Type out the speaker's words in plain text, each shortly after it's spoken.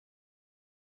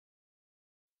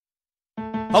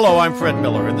Hello, I'm Fred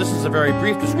Miller, and this is a very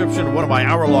brief description of one of my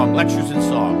hour-long lectures in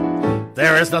song.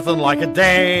 There is nothing like a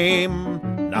dame,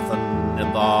 nothing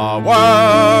in the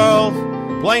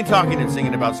world. Plain talking and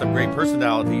singing about some great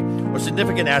personality or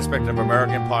significant aspect of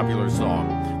American popular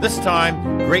song. This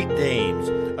time, Great Dames,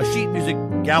 a sheet music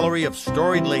gallery of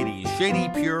storied ladies, shady,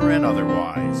 pure, and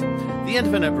otherwise. The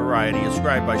infinite variety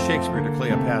ascribed by Shakespeare to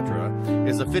Cleopatra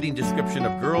is a fitting description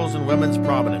of girls' and women's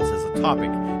prominence as a topic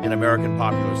in American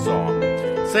popular song.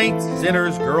 Saints,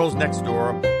 sinners, girls next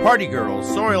door, party girls,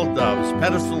 soiled doves,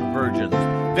 pedestaled virgins,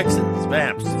 vixens,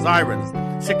 vamps,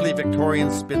 sirens, sickly Victorian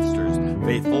spinsters,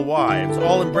 faithful wives,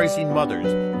 all-embracing mothers,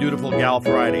 dutiful gal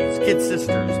Fridays, kid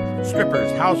sisters, strippers,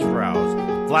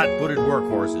 housefrows, flat-footed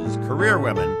workhorses, career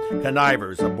women,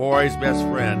 connivers, a boy's best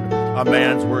friend, a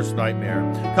man's worst nightmare,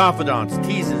 confidants,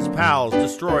 teases, pals,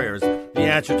 destroyers, the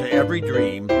answer to every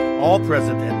dream, all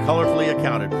present and colorfully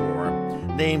accounted for.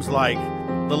 Names like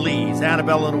the Lees,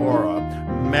 Annabelle and Aura,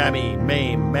 Mammy,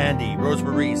 Mame, Mandy,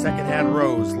 Rosemarie, Secondhand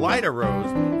Rose, Lida Rose,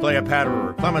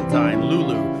 Cleopatra, Clementine,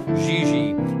 Lulu,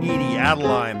 Gigi, Edie,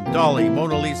 Adeline, Dolly,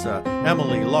 Mona Lisa,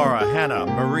 Emily, Laura, Hannah,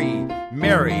 Marie,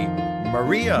 Mary,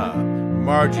 Maria,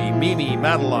 Margie, Mimi,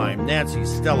 Madeline, Nancy,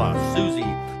 Stella, Susie,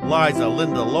 Liza,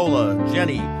 Linda, Lola,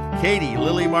 Jenny, Katie,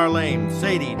 Lily Marlene,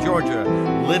 Sadie, Georgia,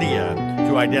 Lydia,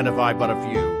 to identify but a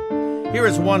few. Here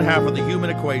is one half of the human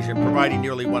equation, providing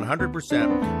nearly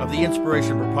 100% of the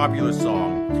inspiration for popular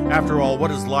song. After all,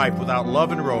 what is life without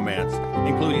love and romance,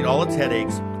 including all its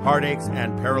headaches, heartaches,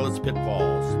 and perilous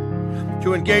pitfalls?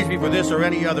 To engage me for this or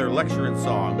any other lecture in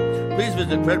song, please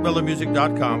visit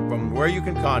fredmillermusic.com, from where you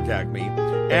can contact me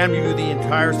and view the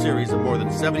entire series of more than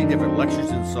 70 different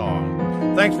lectures in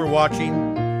song. Thanks for watching,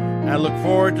 and look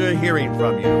forward to hearing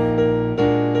from you.